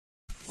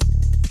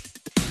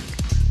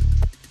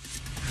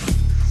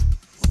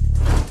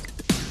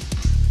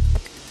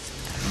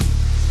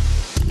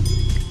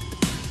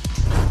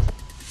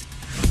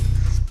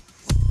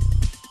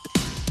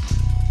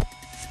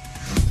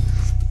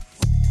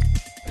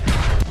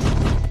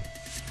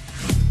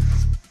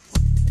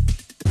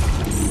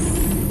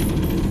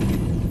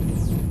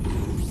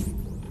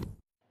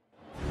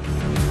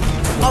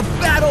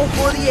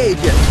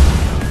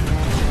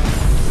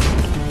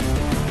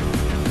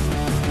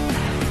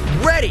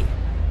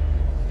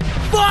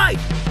Fight!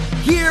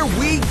 Here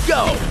we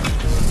go!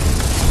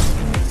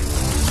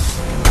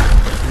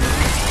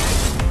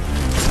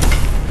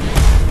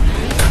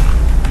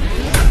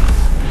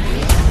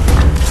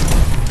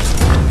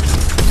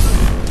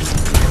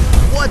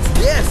 What's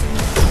this?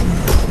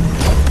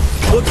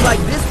 Looks like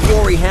this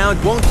glory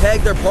hound won't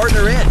tag their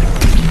partner in.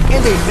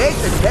 And they make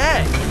the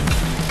tag.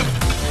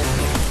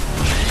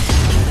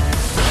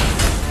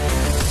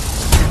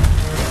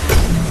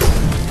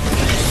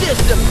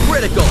 System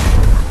critical.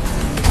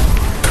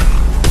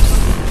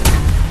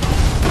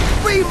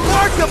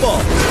 Remarkable!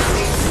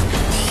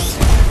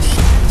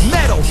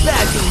 Metal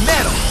bashing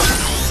metal.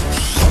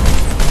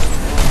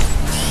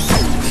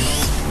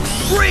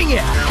 Bring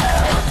it!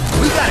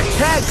 We got a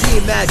tag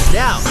team match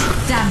now.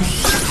 Damn it.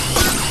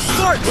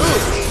 Smart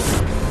move.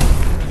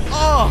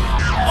 Oh,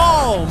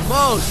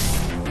 almost.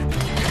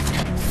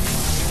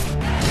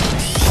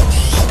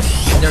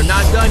 And they're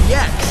not done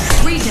yet.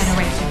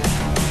 Regeneration.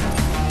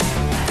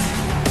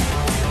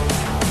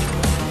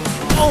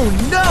 Oh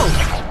no!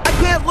 I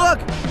can't look!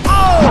 Oh!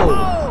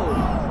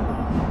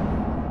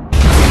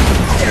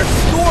 They're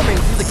storming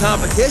through the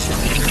competition.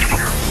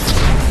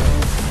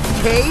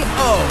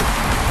 KO.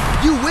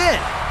 You win.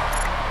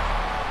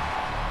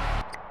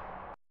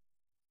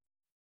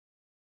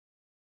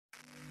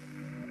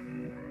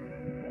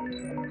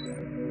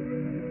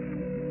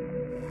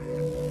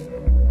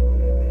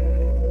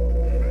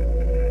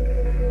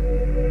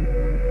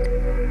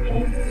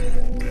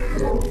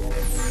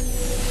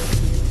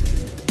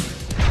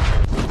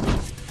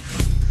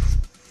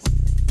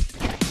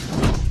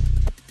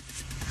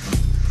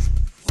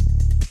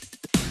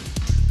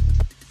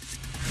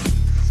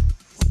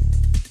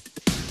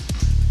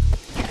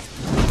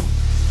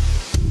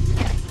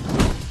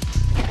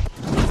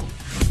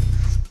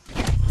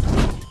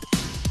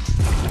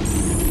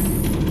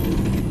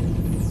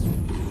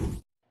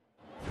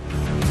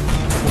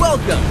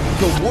 Welcome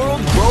to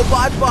World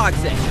Robot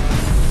Boxing.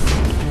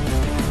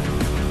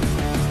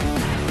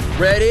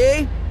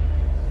 Ready?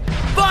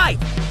 Fight!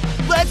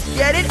 Let's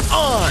get it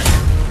on!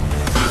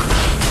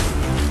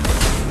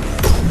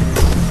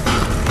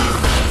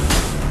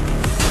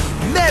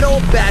 Metal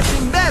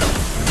bashing metal.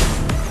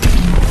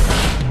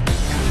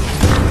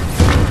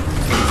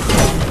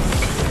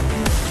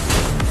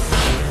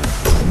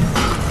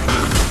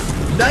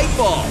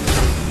 Nightfall.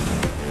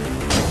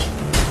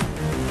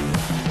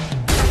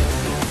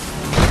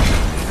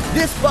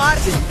 This bot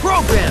is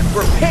programmed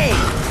for pain.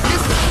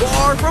 This is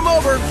far from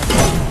over.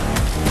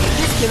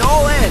 This can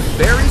all end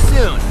very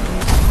soon.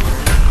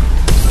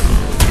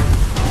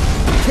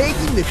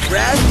 Taking the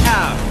trash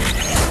out.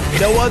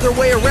 No other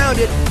way around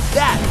it.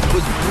 That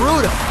was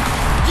brutal.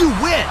 You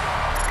win.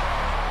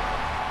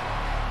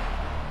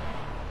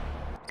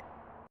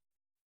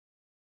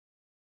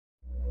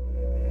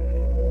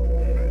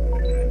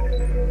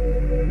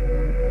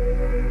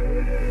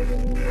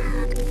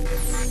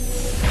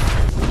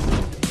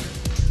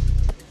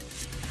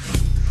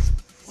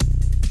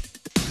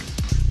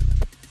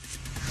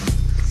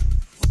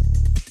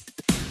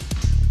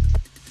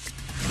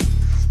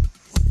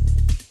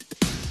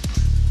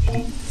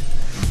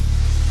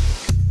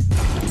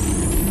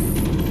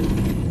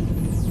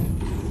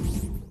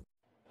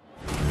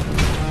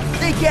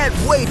 Can't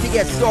wait to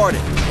get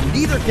started.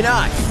 Neither can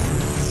I.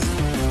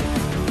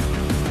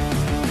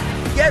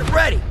 Get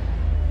ready.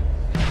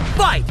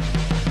 Fight!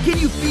 Can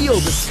you feel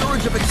the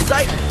surge of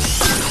excitement?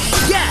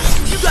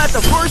 Yes! You got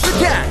the first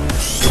attack!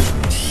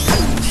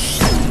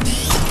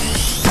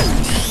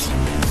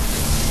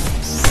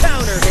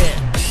 Counter hit!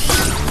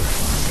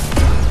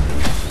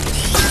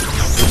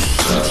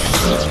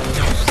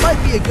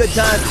 Might be a good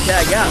time to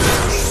tag out.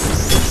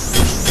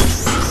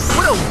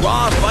 What a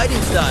raw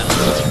fighting style!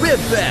 Rib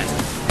fest!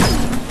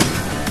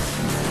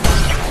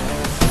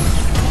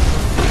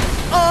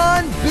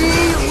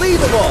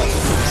 Unbelievable!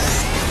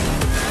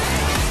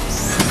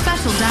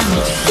 Special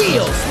damage.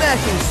 Steel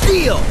smashing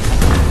steel!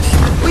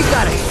 We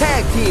got a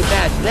tag team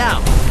match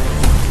now.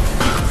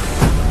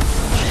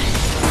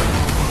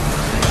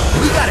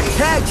 We got a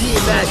tag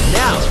team match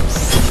now.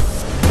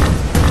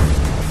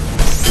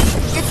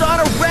 It's on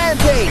a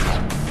rampage!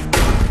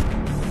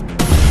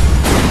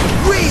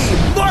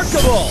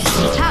 Remarkable!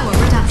 Tower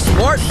reduction.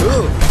 Smart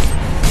move.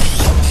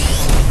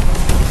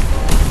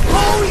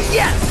 Oh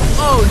yes!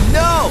 Oh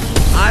no!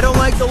 I don't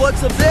like the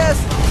looks of this.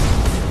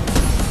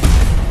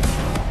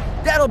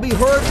 That'll be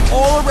heard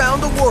all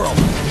around the world.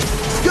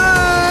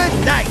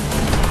 Good night.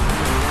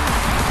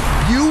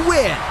 You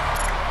win.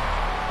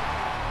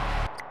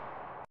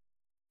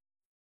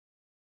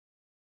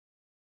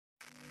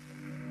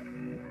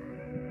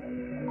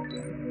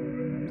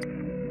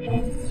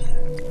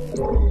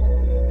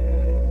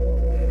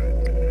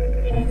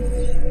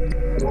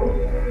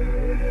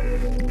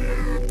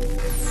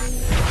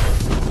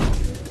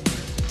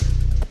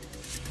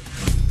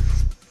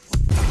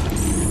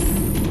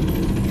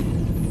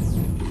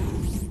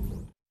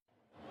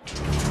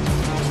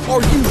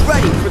 Are you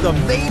ready for the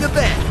main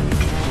event?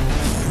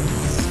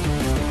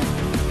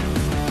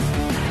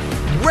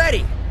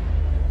 Ready!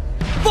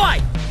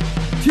 Fight!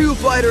 Two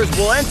fighters fighters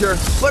will enter,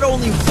 but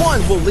only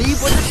one will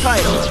leave with the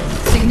title.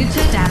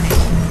 Signature damage.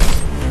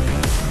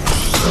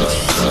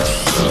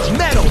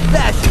 Metal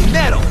bashing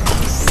metal.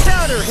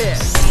 Counter hit.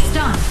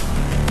 Stun.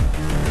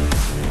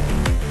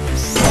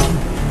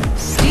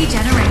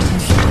 Degeneration.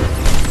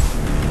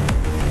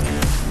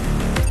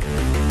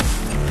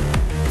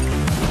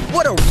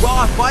 What a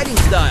raw fighting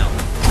style.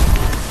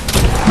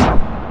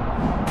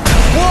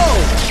 Whoa!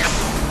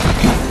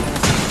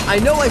 I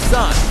know I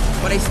saw it,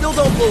 but I still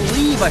don't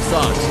believe I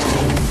saw it.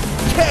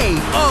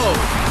 KO!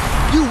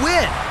 You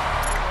win!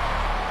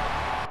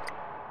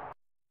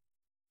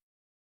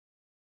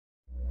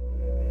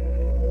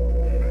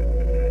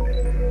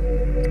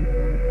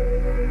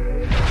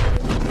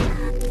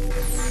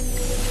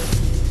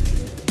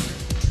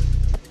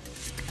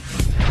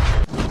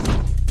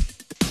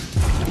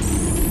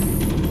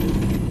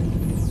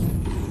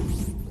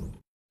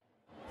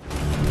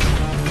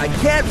 I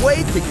can't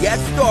wait to get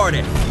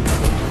started.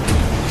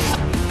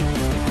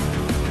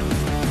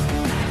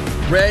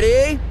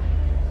 Ready?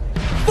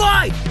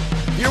 Fight!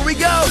 Here we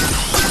go!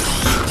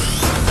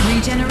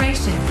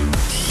 Regeneration.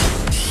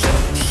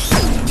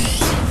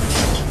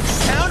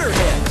 Counter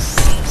hit.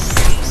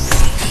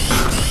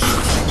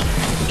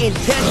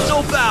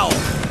 Intentional foul.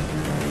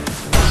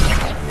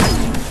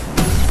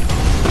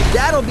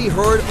 That'll be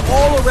heard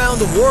all around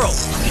the world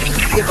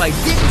if I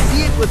didn't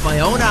see it with my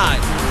own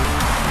eyes.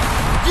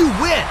 You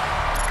win!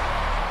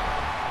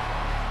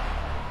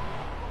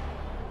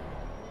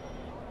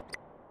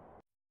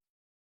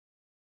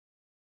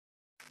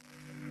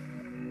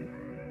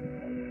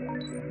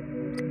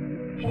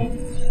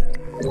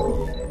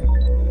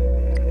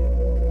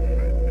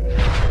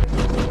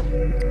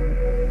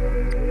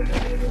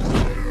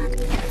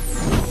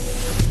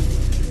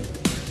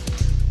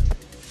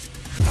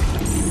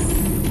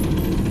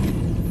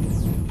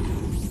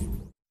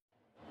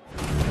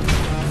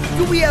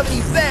 Do we have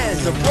any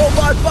fans of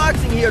robot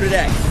boxing here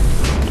today?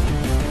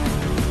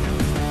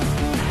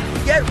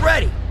 Get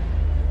ready!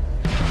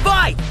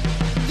 Fight!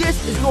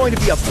 This is going to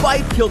be a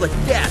fight till the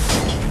death.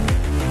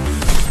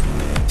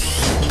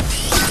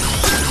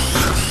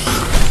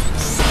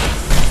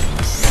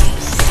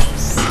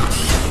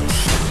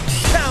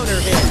 Counter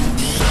hit.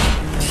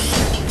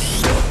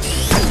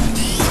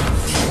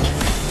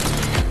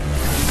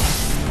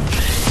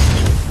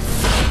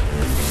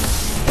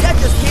 That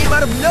just came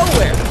out of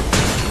nowhere.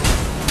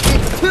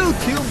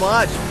 Too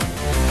much.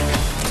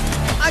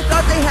 I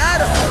thought they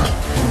had him.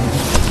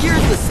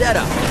 Here's the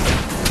setup.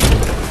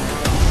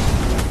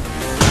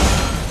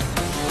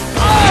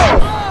 Oh!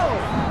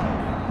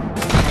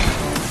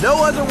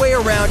 No other way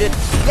around it.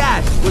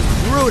 That was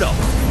brutal.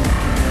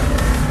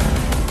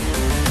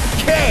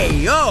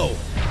 KO.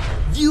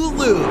 You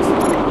lose.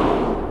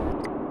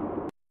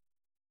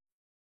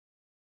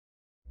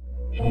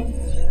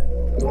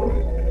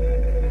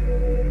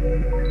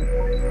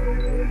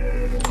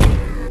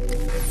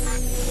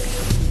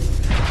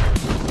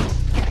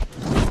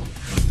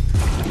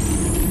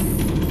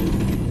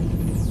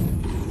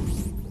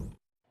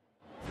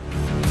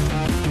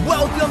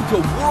 Welcome to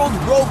World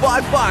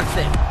Robot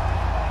Boxing.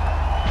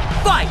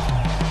 Fight!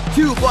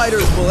 2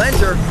 fighters will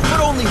enter, but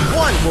only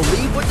one will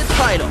leave with the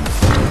title.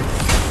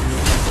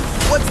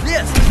 What's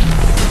this?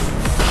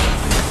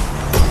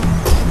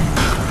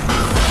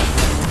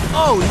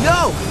 Oh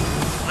no!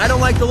 I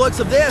don't like the looks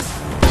of this.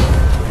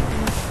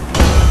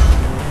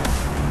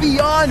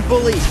 Beyond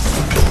belief.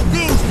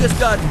 Things just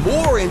got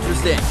more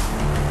interesting.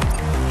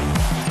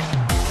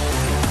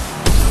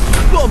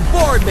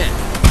 Bombardment!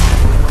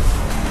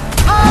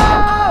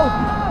 Oh!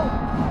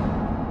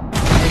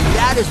 And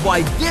that is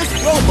why this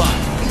robot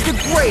is the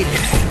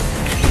greatest.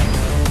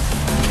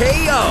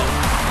 KO.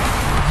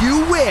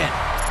 You win.